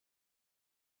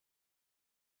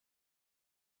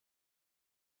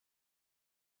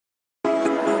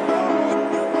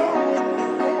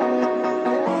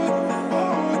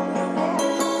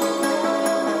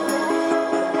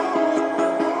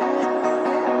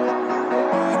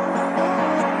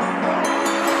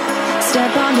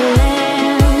Step on the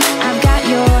land, I've got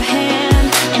your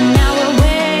hand, and now we're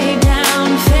way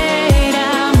down, fade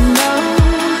out low.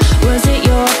 Was it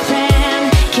your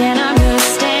plan? Can't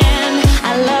understand.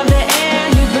 I love the air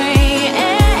you bring,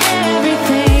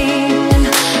 everything.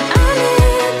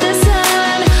 Amid the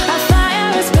sun, a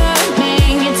fire is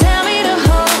burning. You tell me to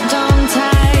hold on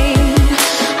tight.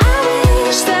 I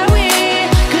wish that we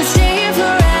could stay here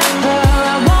forever.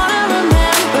 I wanna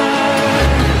remember.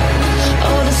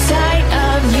 Oh, the sight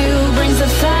of you brings the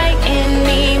fight in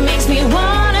me, makes me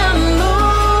wanna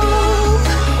move.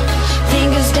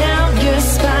 Fingers down your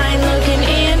spine, looking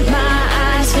in my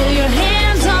eyes, feel your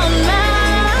hands on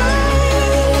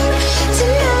mine.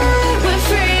 Tonight we're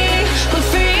free, we're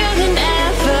freer than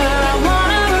ever. I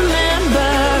wanna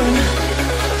remember.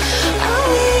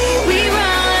 Oh, we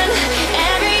run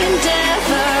every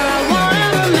endeavor. I wanna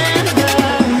remember.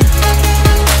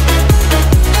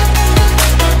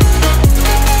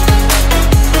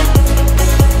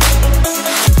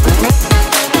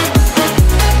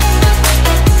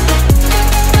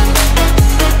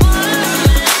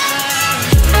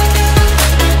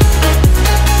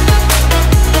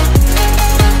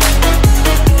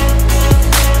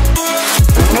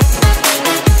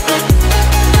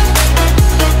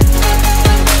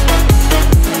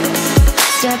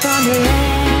 Step on the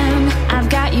land, I've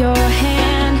got your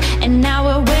hand, and now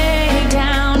we're way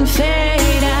down,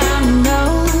 fade out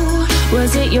low.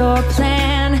 Was it your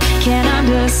plan? Can't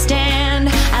understand.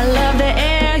 I love the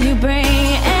air you bring,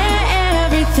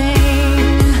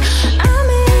 everything.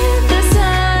 Amid the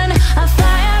sun, a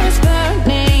fire is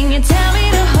burning. You tell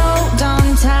me to hold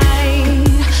on tight.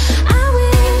 I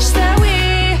wish that we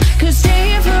could stay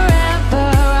here forever.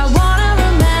 I wanna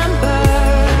remember.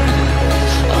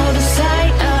 Oh, the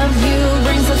sight of you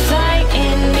brings the fight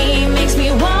in me, makes me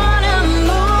wanna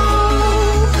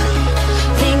move.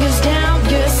 Fingers down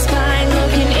your spine,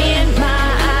 looking in my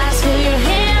eyes, feel your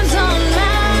hands on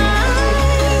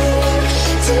mine.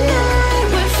 Tonight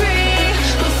we're free,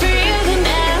 we're freer than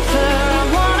ever. I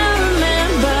wanna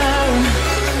remember.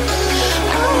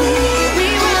 Oh, we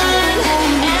run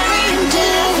every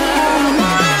endeavor. I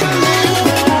wanna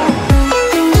remember.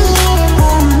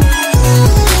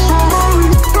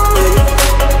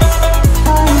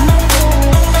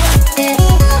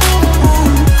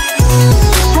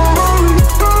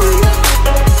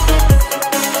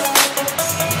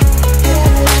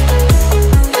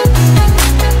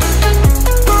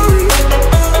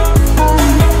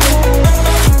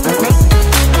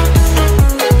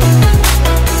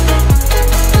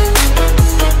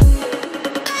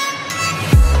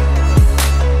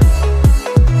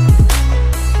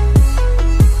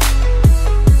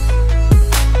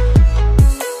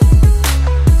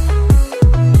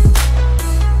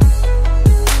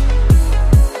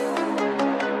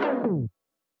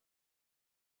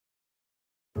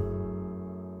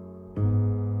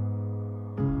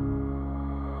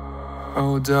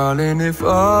 Oh darling, if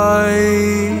I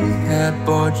had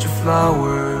bought you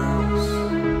flowers,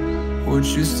 would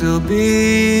you still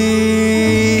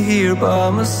be here by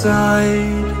my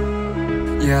side?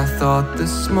 Yeah, I thought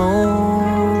this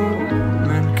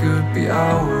moment could be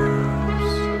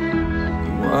ours,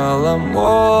 while I'm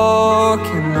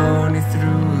walking lonely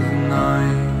through the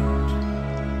night.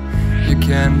 You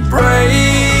can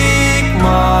break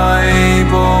my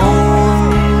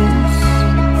bones,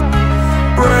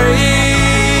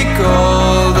 break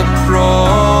all the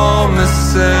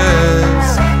promises,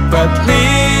 but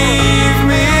leave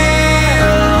me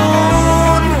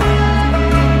alone.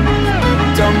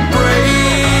 Don't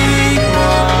break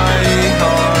my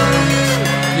heart.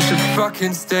 You should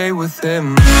fucking stay with him.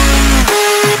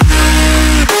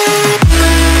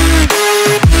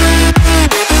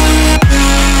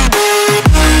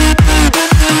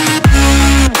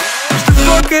 You should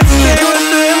fucking stay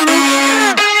with him.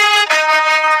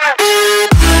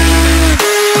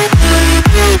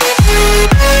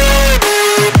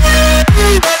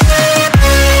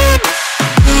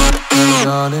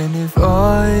 Darling, if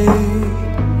I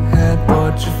had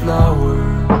bought you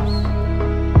flowers,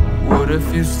 what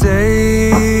if you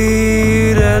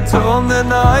stayed at home the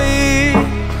night?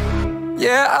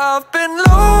 Yeah, I've been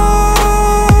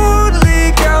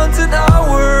lonely counting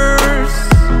hours,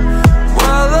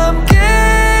 while I'm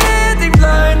getting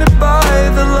blinded by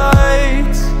the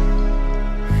light.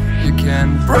 You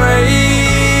can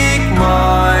break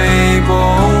my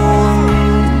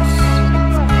bones,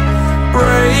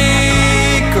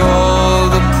 break all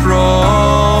the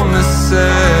promises,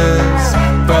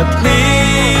 but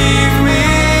leave me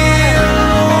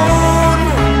alone.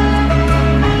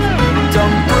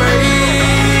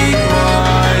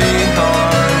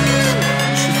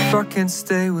 fucking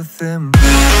stay with him.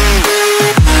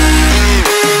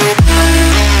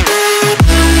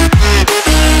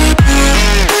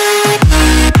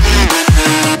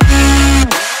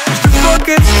 Just to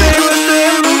fucking stay with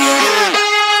him.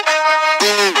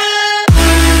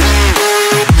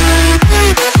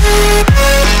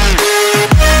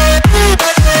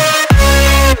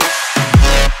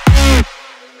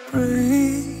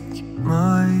 Break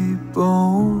my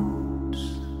bones,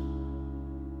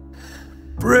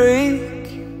 break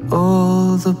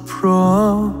all the promises,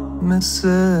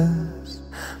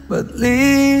 but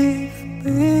leave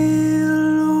me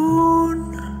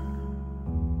alone.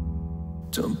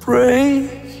 Don't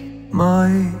break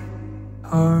my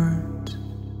heart.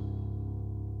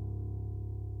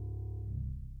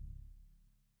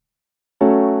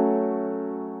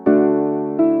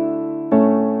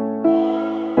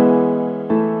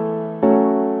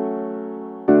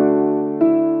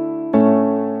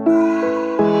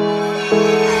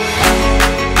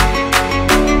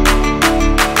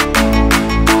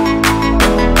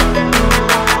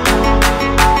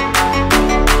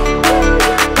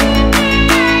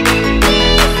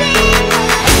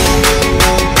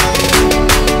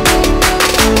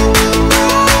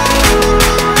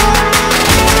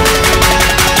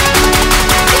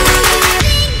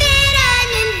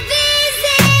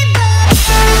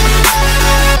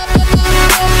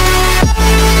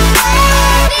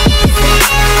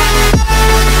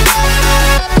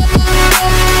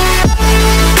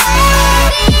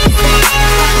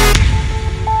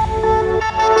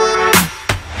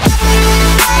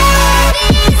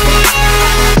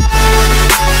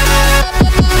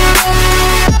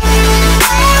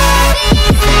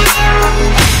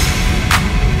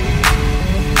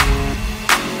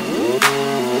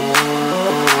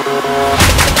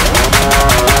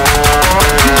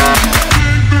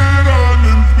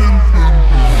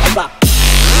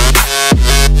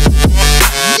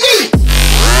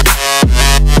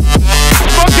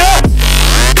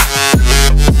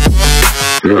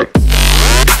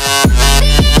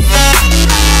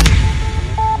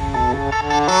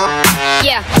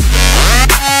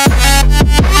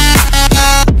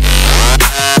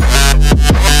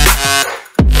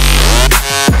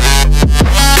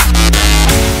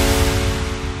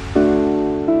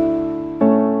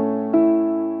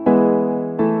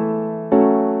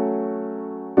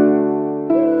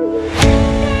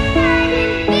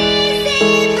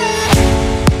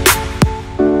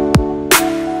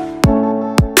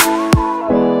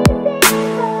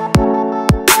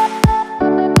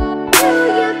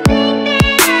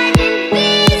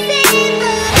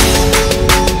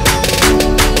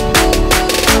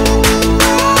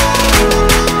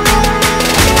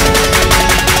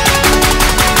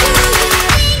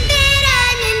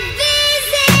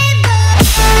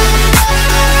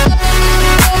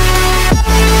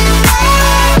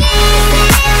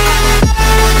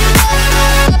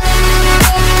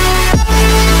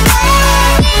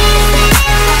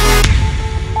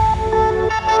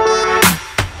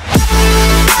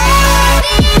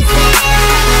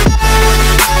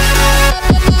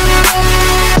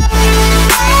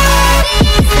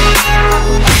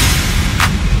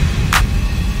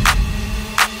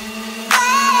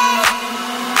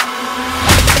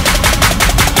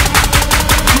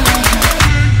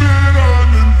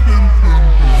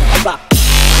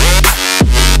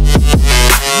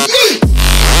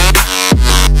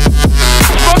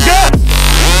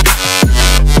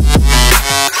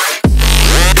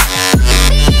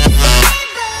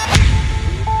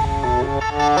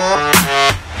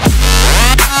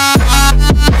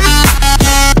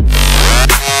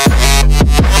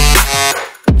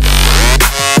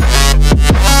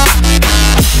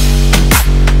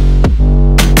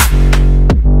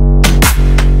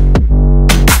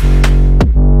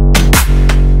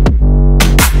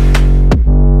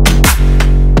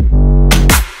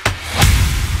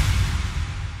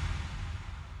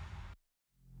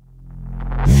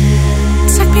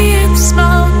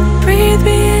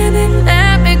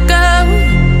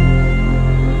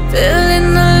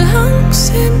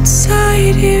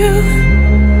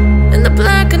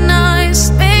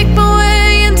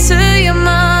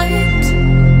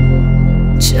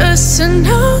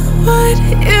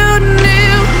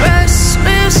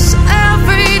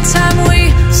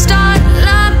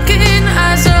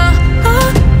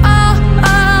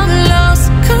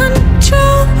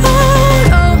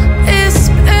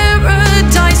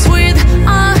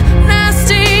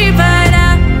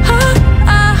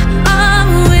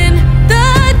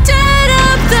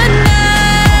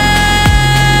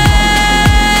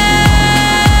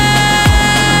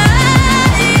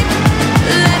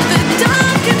 Let the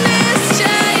darkness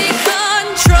take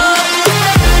control.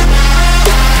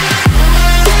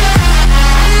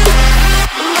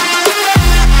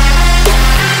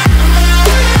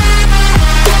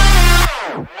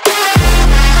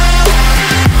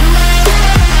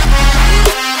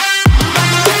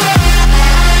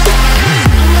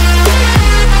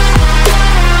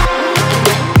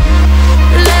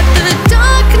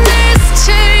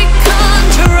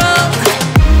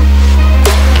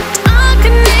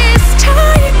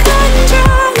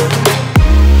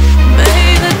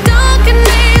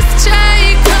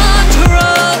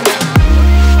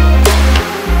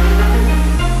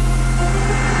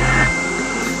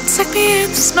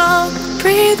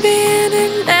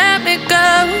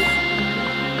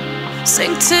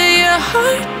 Sink to your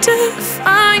heart to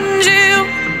find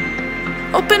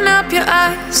you. Open up your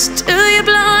eyes till you're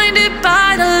blinded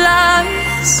by the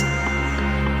lies,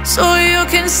 so you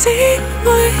can see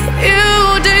what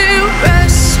you do.